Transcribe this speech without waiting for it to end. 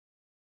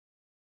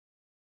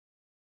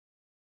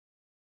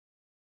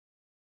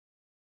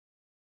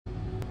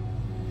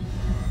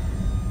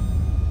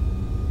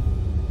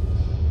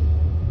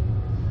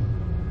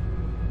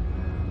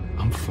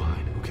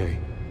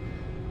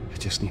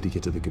just need to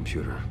get to the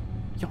computer.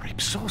 You're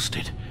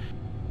exhausted.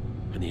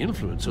 And the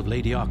influence of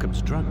Lady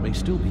Arkham's drug may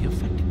still be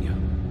affecting you.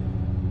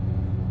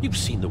 You've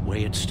seen the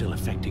way it's still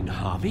affecting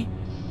Harvey.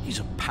 He's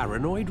a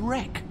paranoid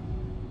wreck.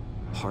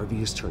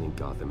 Harvey is turning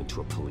Gotham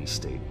into a police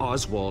state.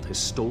 Oswald has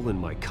stolen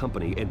my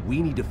company, and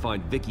we need to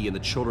find Vicky and the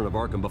children of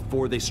Arkham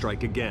before they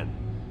strike again.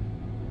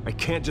 I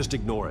can't just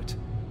ignore it.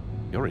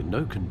 You're in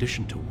no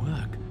condition to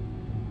work.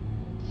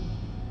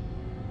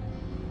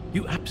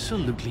 You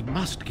absolutely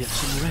must get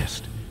some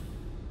rest.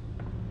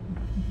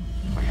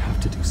 I have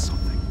to do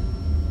something.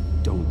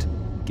 Don't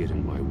get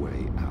in my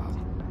way, Al.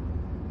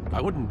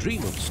 I wouldn't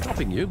dream of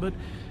stopping you, but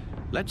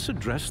let's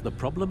address the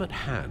problem at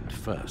hand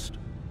first.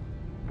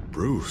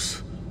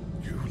 Bruce,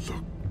 you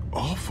look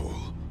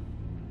awful.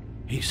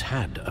 He's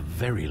had a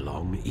very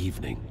long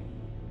evening.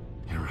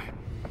 You're right.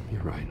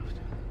 You're right.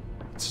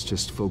 Let's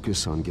just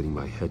focus on getting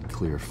my head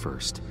clear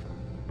first.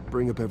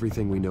 Bring up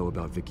everything we know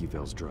about Vicky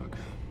Vale's drug.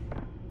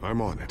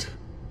 I'm on it.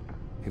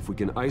 If we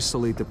can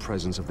isolate the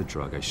presence of the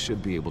drug, I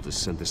should be able to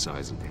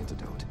synthesize an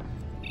antidote.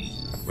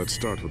 Let's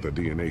start with a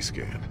DNA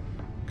scan.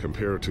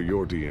 Compare it to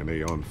your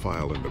DNA on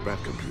file in the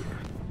Batcomputer.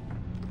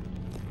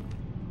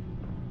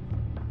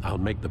 I'll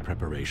make the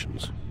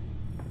preparations.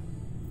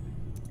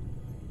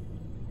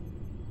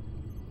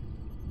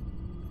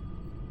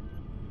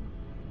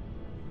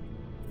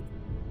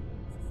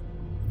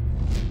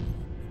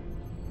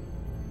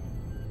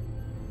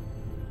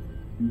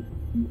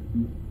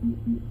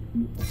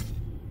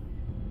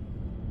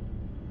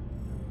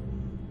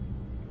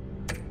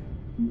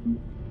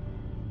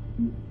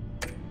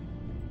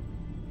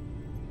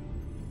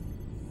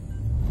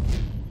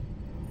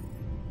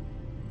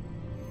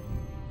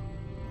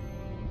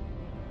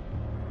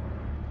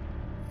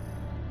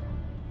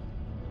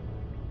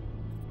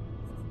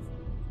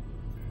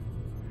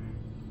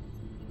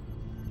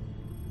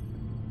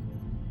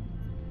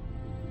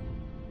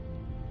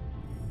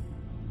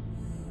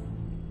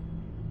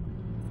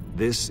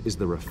 This is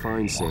the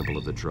refined sample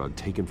of the drug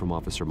taken from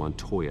Officer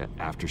Montoya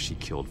after she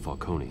killed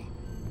Falcone.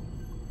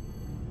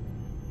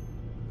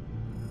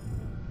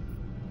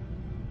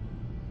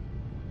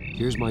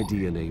 Here's my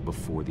DNA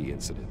before the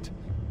incident.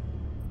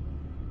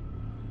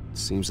 It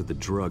seems that the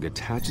drug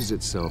attaches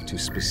itself to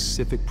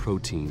specific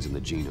proteins in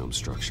the genome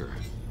structure.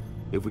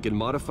 If we can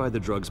modify the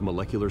drug's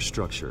molecular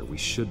structure, we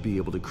should be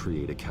able to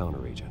create a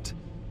counteragent.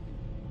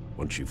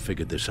 Once you've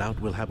figured this out,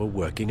 we'll have a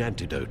working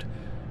antidote.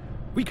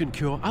 We can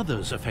cure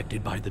others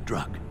affected by the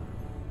drug.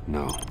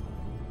 No.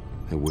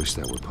 I wish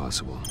that were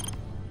possible.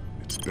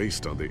 It's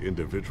based on the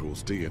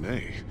individual's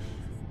DNA.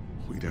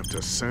 We'd have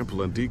to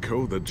sample and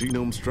decode the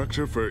genome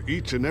structure for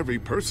each and every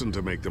person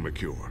to make them a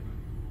cure.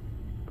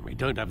 We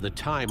don't have the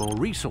time or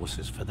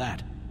resources for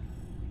that.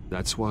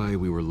 That's why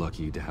we were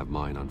lucky to have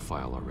mine on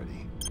file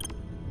already.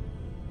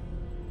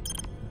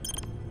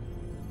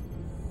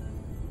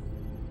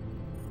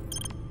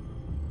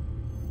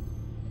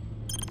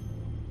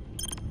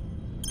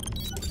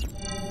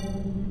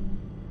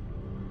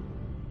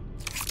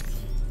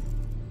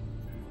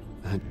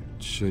 That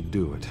should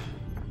do it.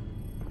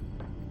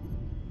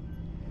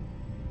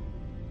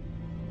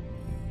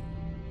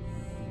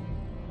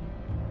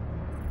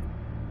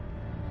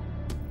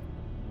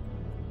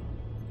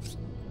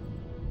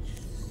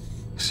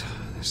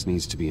 This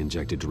needs to be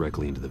injected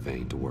directly into the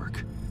vein to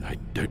work. I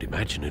don't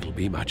imagine it'll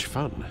be much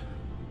fun.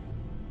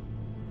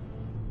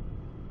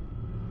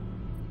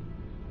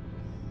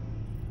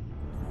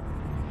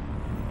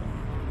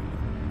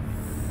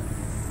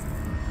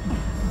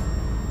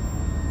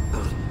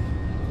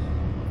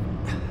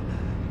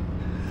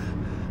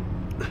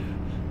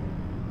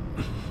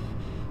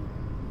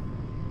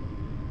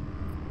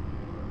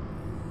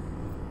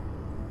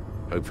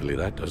 Hopefully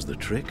that does the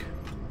trick.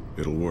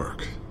 It'll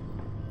work.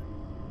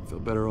 Feel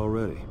better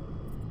already.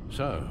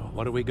 So,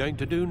 what are we going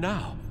to do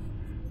now?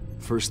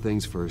 First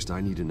things first,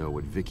 I need to know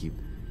what Vicky,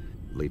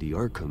 Lady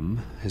Arkham,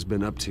 has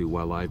been up to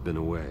while I've been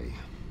away.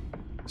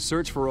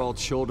 Search for all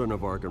children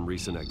of Arkham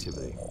recent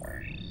activity.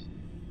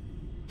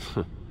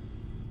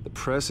 The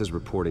press is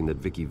reporting that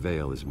Vicky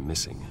Vale is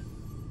missing.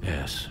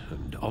 Yes,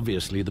 and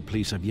obviously the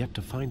police have yet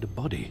to find a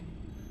body.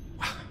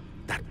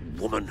 That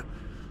woman,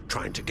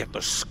 trying to get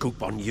the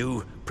scoop on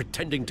you,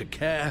 pretending to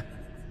care.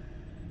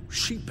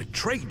 She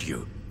betrayed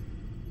you.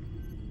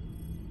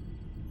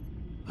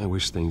 I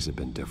wish things had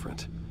been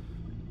different.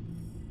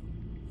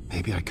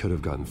 Maybe I could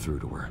have gotten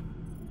through to her.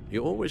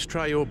 You always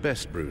try your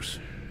best, Bruce.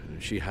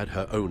 She had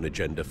her own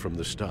agenda from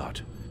the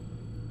start.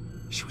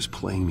 She was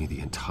playing me the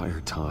entire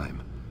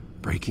time,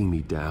 breaking me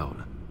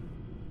down.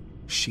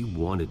 She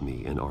wanted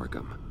me in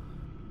Arkham.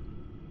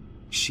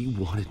 She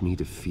wanted me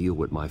to feel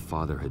what my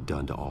father had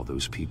done to all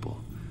those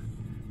people.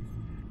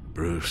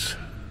 Bruce.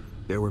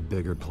 There were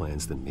bigger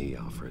plans than me,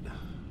 Alfred.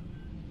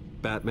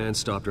 Batman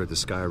stopped her at the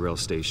Skyrail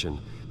station,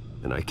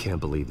 and I can't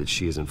believe that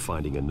she isn't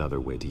finding another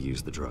way to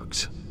use the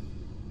drugs.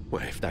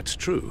 Well, if that's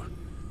true,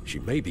 she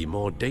may be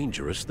more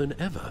dangerous than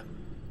ever.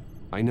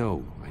 I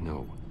know.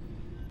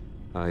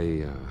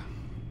 I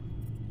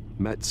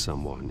met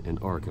someone in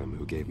Arkham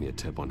who gave me a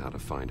tip on how to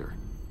find her.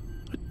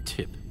 A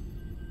tip?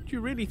 Do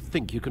you really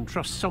think you can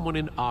trust someone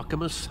in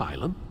Arkham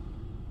Asylum?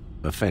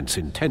 Offense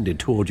intended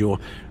toward your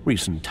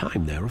recent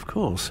time there, of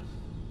course.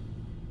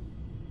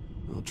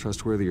 Well,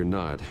 trustworthy or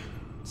not,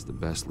 it's the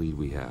best lead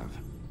we have.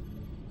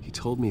 He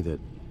told me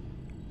that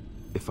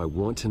if I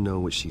want to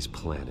know what she's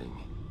planning,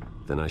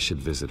 then I should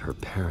visit her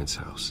parents'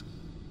 house.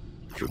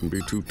 Shouldn't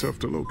be too tough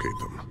to locate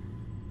them.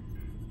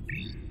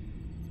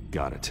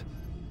 Got it.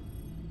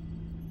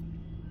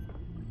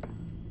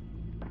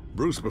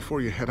 Bruce,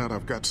 before you head out,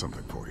 I've got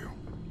something for you.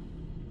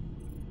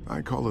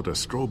 I call it a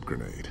strobe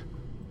grenade.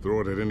 Throw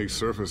it at any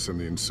surface and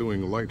the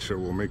ensuing light show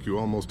will make you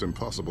almost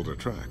impossible to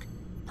track.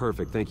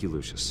 Perfect, thank you,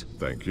 Lucius.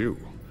 Thank you.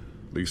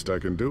 Least I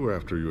can do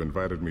after you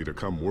invited me to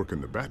come work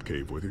in the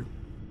Batcave with you.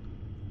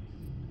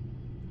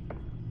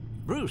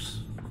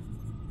 Bruce.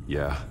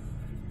 Yeah?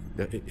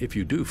 If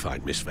you do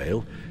find Miss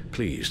Vale,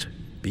 please,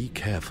 be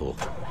careful.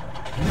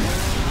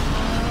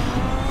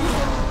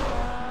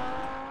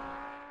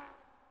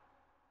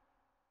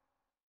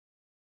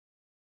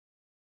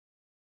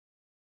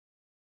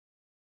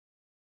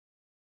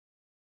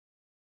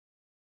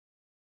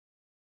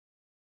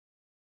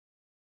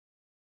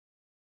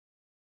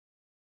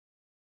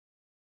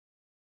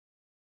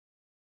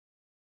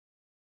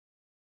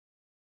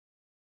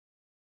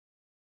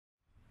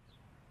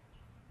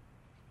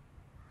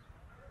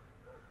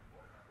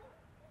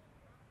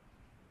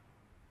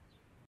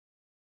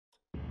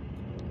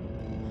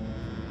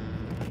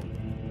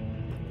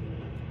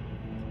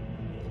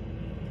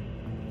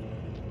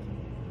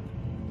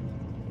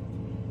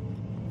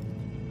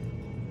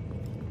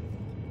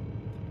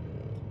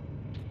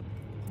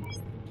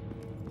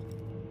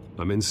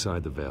 I'm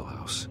inside the Vale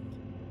House.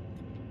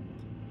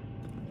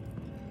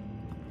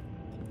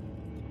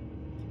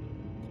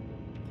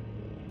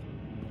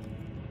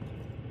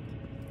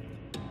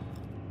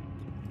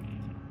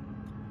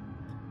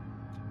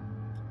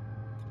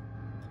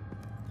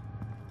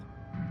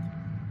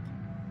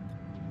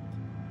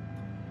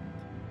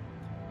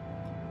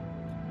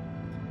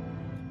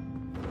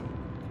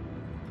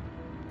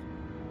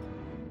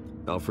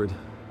 Alfred,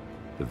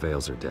 the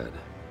Vales are dead.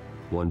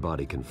 One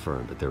body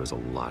confirmed, but there was a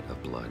lot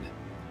of blood.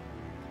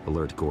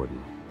 Alert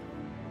Gordon.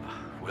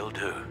 Will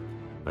do.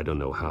 I don't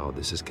know how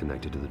this is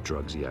connected to the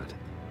drugs yet.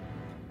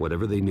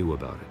 Whatever they knew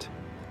about it,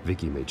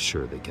 Vicky made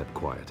sure they kept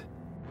quiet.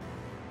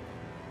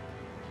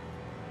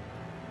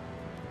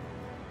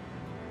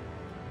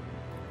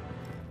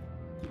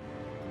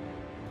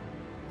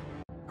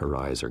 Her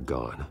eyes are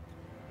gone.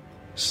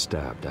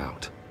 Stabbed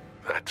out.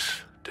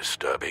 That's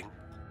disturbing.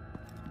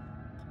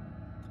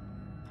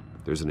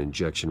 There's an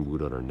injection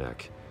wound on her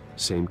neck.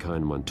 Same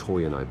kind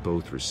Montoya and I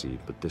both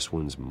received, but this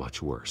one's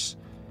much worse.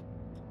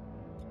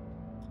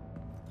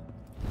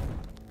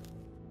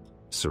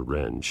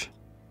 Syringe.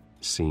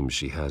 Seems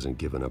she hasn't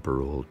given up her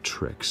old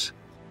tricks.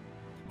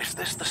 Is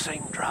this the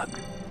same drug?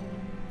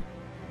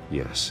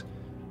 Yes,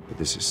 but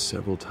this is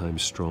several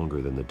times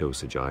stronger than the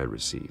dosage I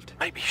received.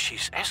 Maybe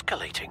she's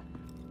escalating.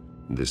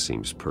 This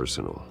seems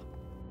personal.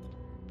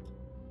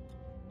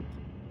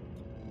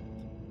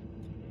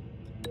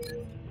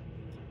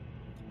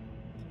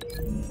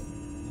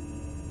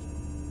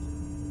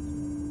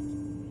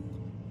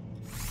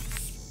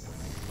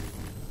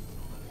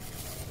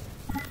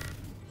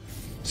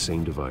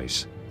 Same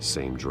device,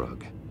 same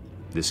drug.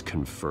 This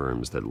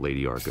confirms that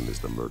Lady Arkham is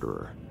the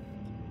murderer.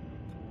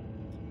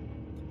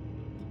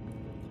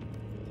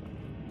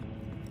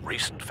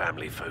 Recent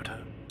family photo?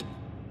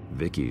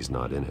 Vicky's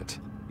not in it.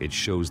 It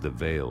shows the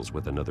Vales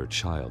with another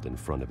child in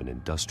front of an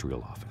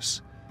industrial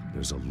office.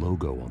 There's a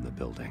logo on the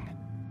building.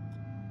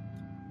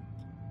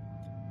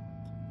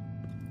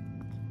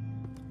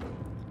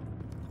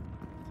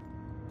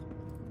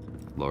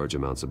 Large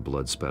amounts of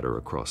blood spatter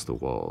across the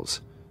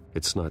walls.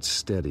 It's not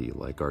steady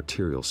like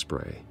arterial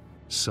spray.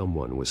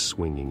 Someone was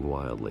swinging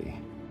wildly.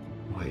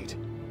 Wait,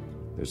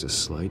 there's a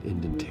slight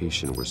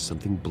indentation where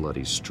something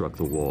bloody struck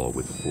the wall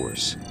with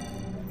force.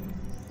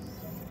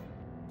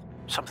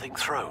 Something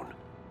thrown?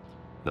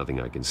 Nothing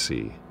I can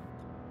see.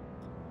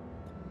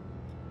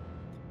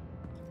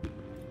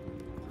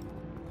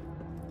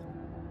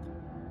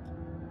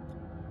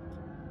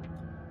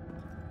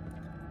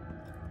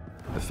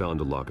 I found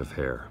a lock of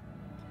hair.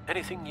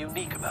 Anything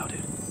unique about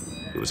it?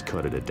 It was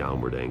cut at a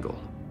downward angle,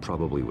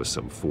 probably with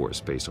some force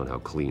based on how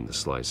clean the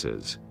slice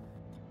is.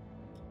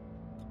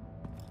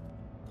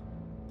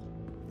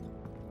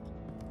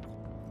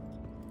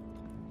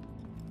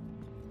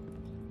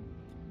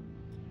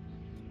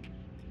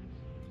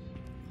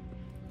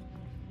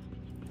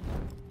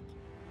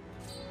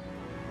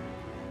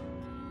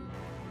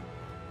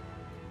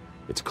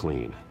 It's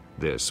clean.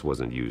 This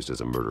wasn't used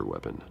as a murder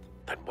weapon.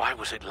 Then why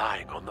was it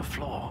lying on the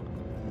floor?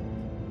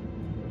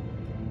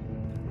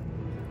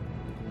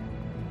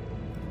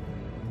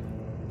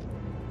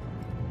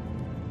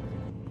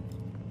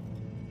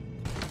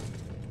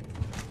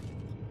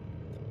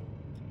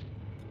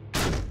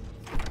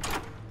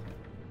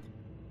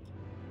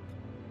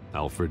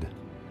 Alfred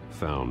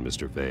found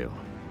Mr. Vale.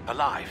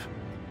 Alive?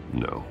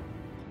 No.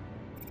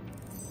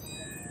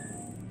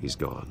 He's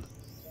gone.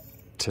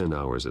 10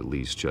 hours at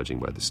least, judging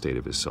by the state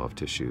of his soft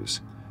tissues.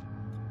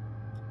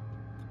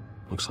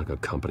 Looks like a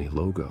company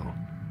logo.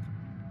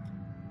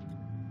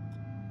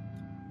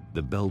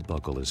 The belt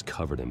buckle is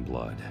covered in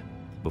blood.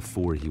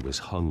 Before he was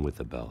hung with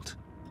the belt,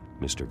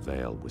 Mr.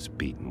 Vale was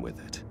beaten with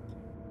it.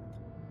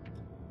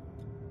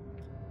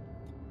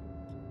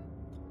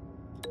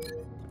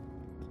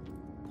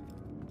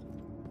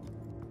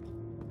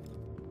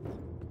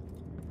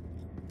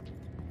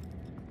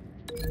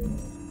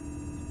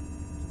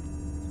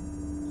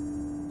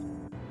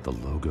 The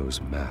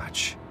logos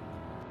match.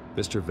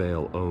 Mr.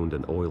 Vale owned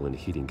an oil and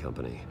heating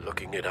company.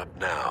 Looking it up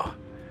now.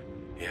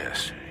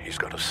 Yes, he's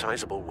got a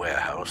sizable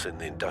warehouse in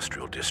the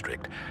industrial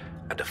district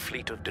and a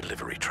fleet of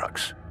delivery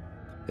trucks.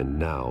 And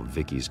now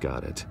Vicky's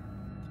got it.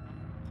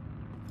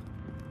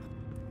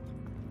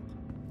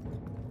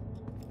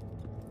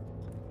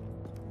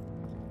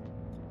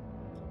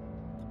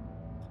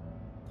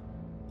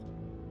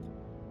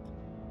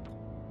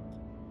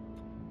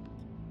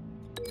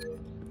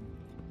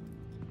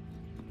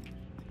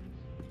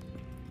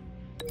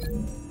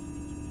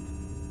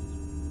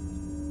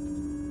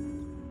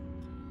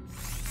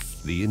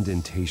 The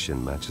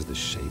indentation matches the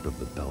shape of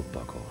the belt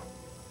buckle.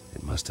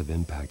 It must have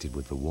impacted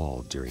with the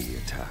wall during the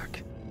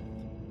attack.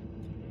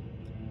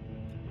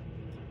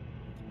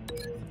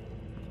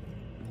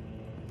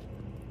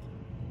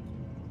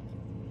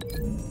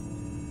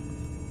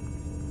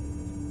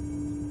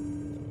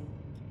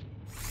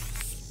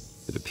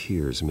 It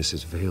appears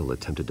Mrs. Vale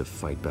attempted to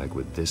fight back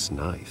with this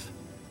knife,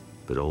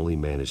 but only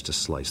managed to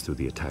slice through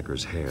the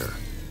attacker's hair.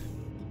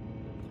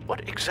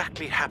 What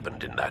exactly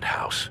happened in that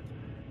house?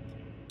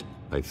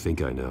 I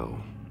think I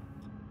know.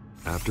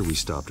 After we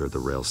stopped her at the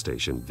rail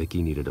station,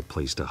 Vicky needed a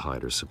place to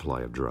hide her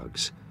supply of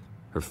drugs.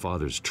 Her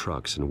father's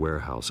trucks and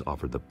warehouse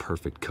offered the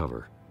perfect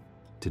cover.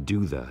 To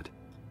do that,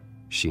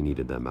 she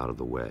needed them out of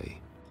the way.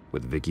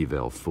 With Vicky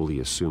Vale fully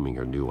assuming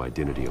her new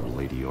identity of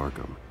Lady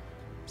Arkham,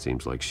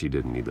 seems like she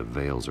didn't need the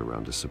Vales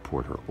around to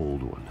support her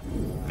old one.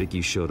 Vicky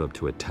showed up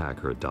to attack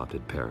her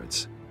adopted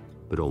parents,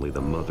 but only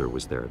the mother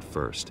was there at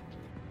first.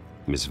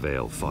 Miss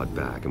Vale fought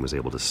back and was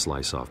able to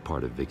slice off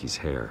part of Vicky's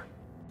hair.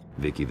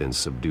 Vicky then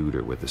subdued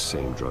her with the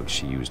same drug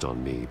she used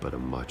on me, but a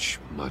much,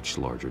 much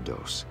larger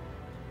dose.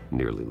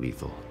 Nearly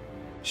lethal.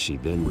 She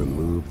then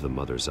removed the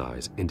mother's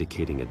eyes,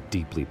 indicating a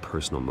deeply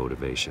personal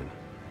motivation.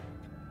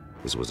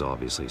 This was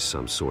obviously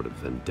some sort of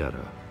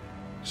vendetta.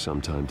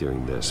 Sometime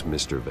during this,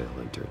 Mr. Vale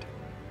entered.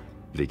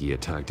 Vicky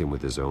attacked him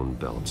with his own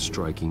belt,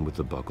 striking with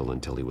the buckle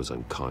until he was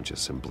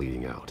unconscious and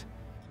bleeding out.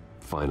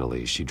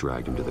 Finally, she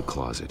dragged him to the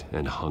closet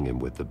and hung him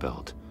with the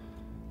belt.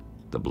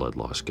 The blood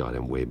loss got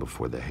him way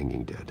before the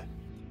hanging did.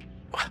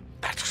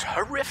 That's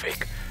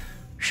horrific.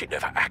 She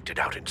never acted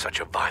out in such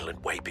a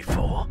violent way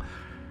before.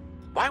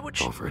 Why would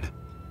she— Alfred,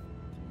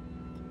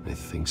 I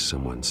think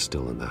someone's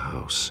still in the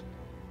house.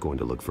 Going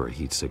to look for a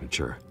heat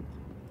signature.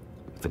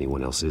 If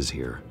anyone else is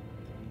here,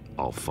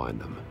 I'll find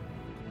them.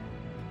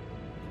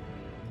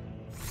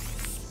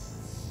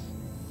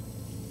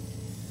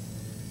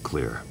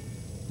 Clear.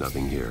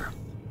 Nothing here.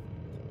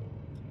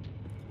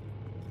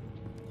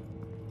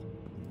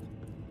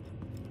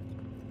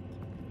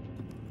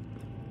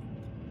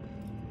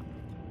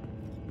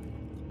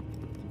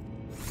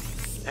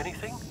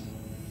 Anything?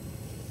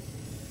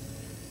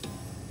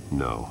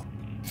 No.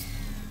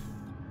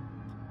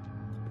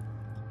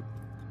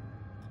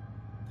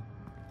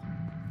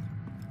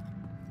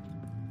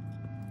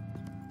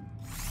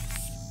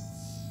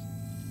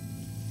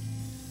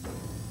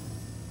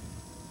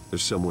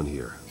 There's someone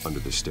here, under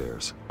the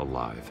stairs,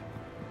 alive.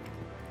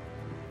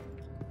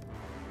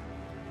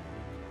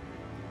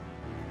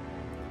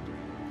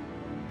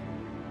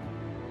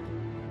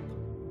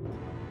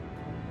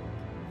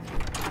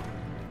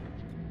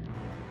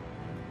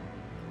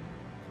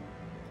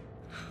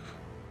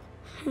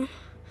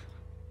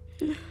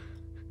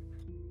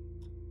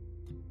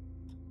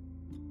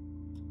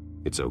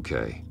 It's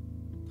okay.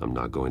 I'm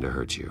not going to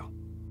hurt you.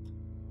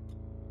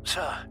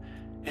 Sir,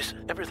 is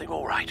everything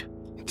all right?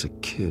 It's a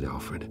kid,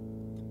 Alfred.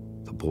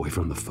 The boy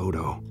from the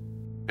photo.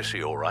 Is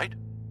he all right?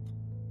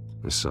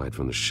 Aside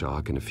from the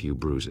shock and a few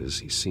bruises,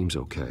 he seems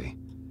okay.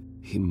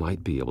 He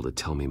might be able to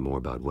tell me more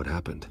about what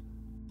happened.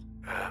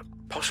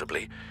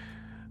 Possibly.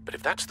 But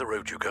if that's the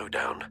road you go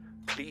down,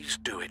 please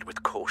do it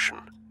with caution.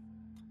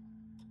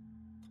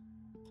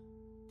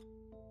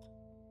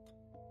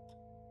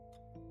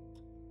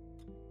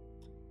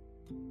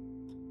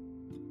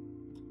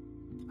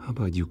 How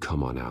about you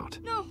come on out?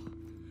 No!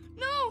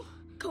 No!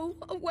 Go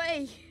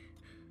away!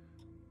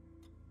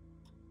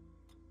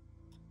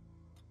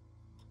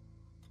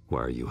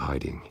 Why are you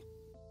hiding?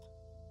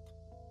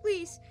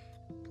 Please,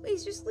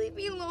 please just leave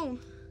me alone.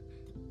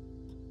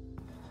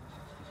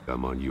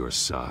 I'm on your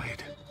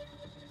side.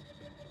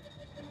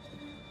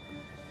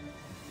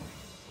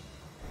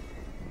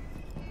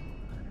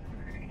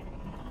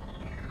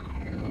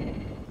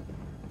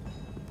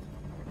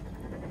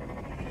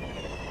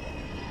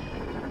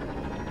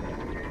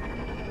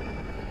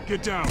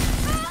 Get down!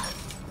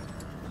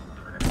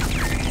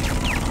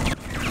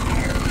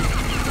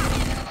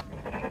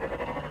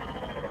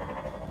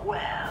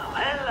 Well,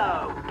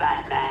 hello,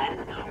 Batman.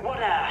 What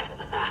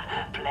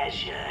a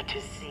pleasure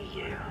to see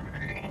you.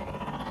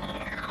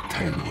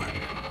 Penguin.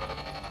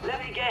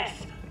 Let me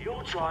guess.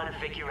 You're trying to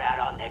figure out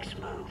our next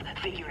move.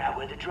 Figure out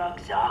where the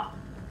drugs are.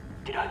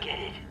 Did I get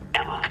it?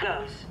 Am I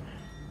close?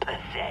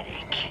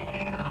 Pathetic.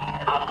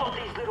 I've got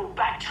these little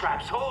back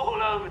traps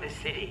all over the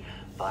city,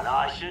 but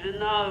I should have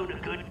known a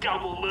good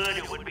double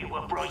murder would be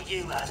what brought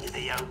you out into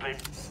the open.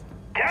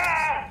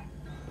 Ah!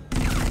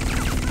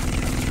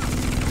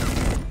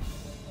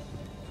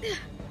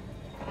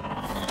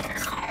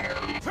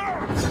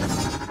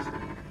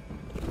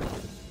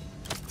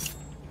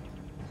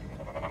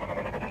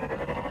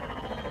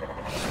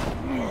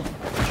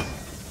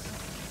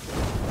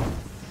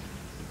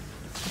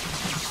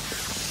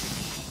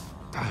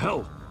 The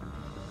hell?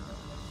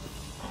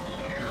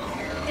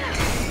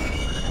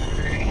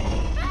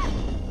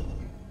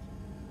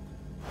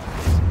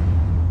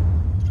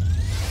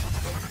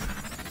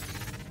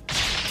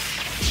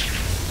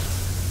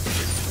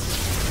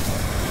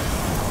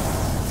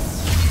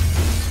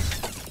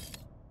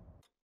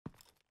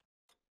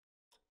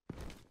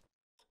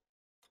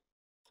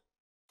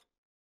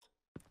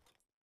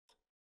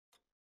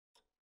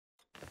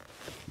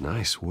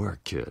 Nice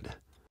work, kid.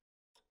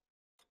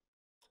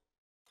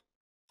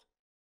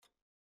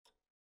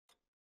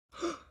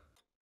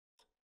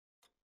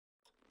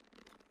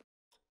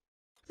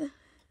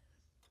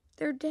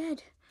 They're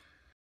dead.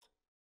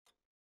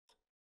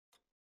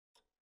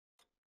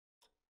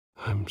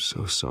 I'm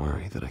so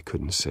sorry that I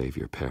couldn't save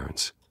your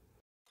parents.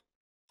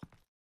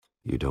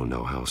 You don't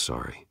know how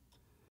sorry.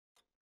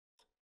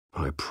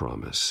 I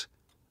promise,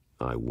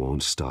 I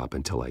won't stop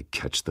until I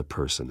catch the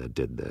person that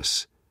did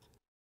this.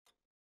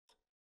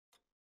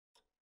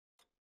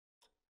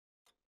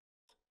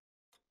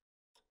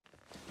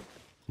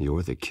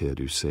 You're the kid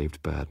who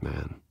saved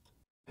Batman,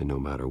 and no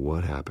matter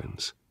what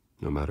happens,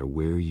 no matter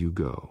where you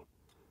go,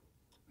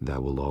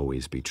 that will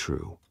always be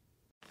true,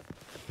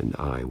 and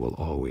I will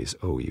always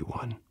owe you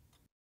one.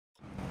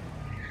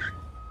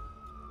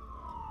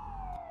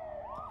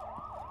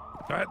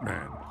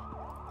 Batman.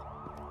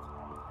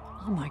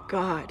 Oh my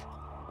God.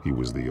 He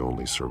was the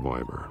only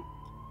survivor.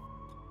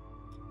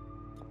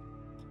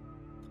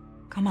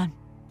 Come on,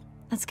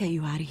 let's get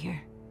you out of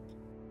here.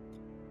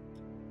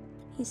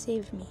 He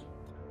saved me.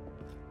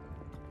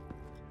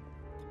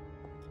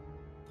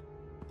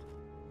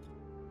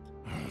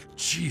 Oh,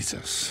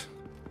 Jesus.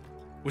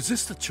 Was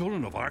this the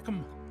children of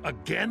Arkham?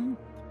 Again?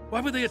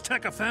 Why would they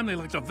attack a family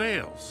like the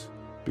Vales?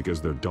 Because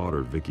their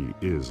daughter, Vicky,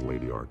 is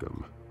Lady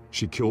Arkham.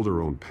 She killed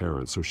her own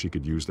parents so she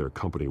could use their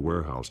company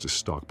warehouse to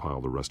stockpile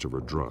the rest of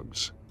her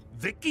drugs.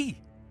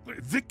 Vicky?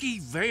 Vicky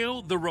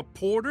Vale, the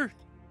reporter?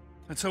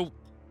 And so,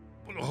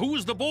 who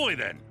was the boy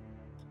then?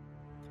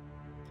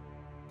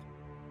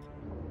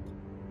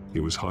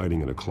 He was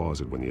hiding in a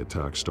closet when the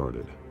attack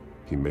started.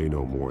 He may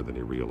know more than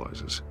he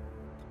realizes.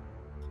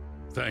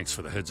 Thanks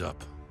for the heads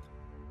up.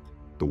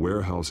 The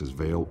warehouse is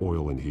Vale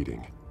Oil and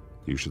Heating.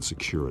 You should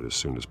secure it as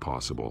soon as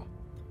possible.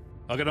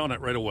 I'll get on it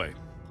right away.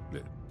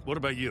 What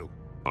about you?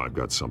 I've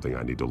got something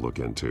I need to look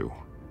into.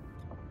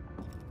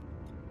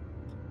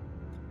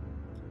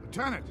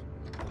 Lieutenant,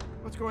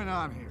 what's going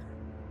on here?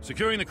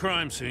 Securing the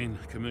crime scene,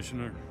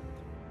 Commissioner.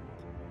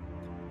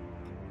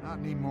 Not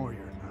anymore,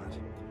 you're not.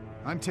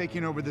 I'm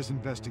taking over this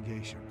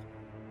investigation.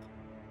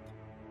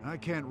 I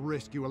can't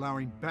risk you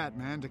allowing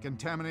Batman to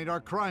contaminate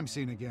our crime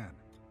scene again.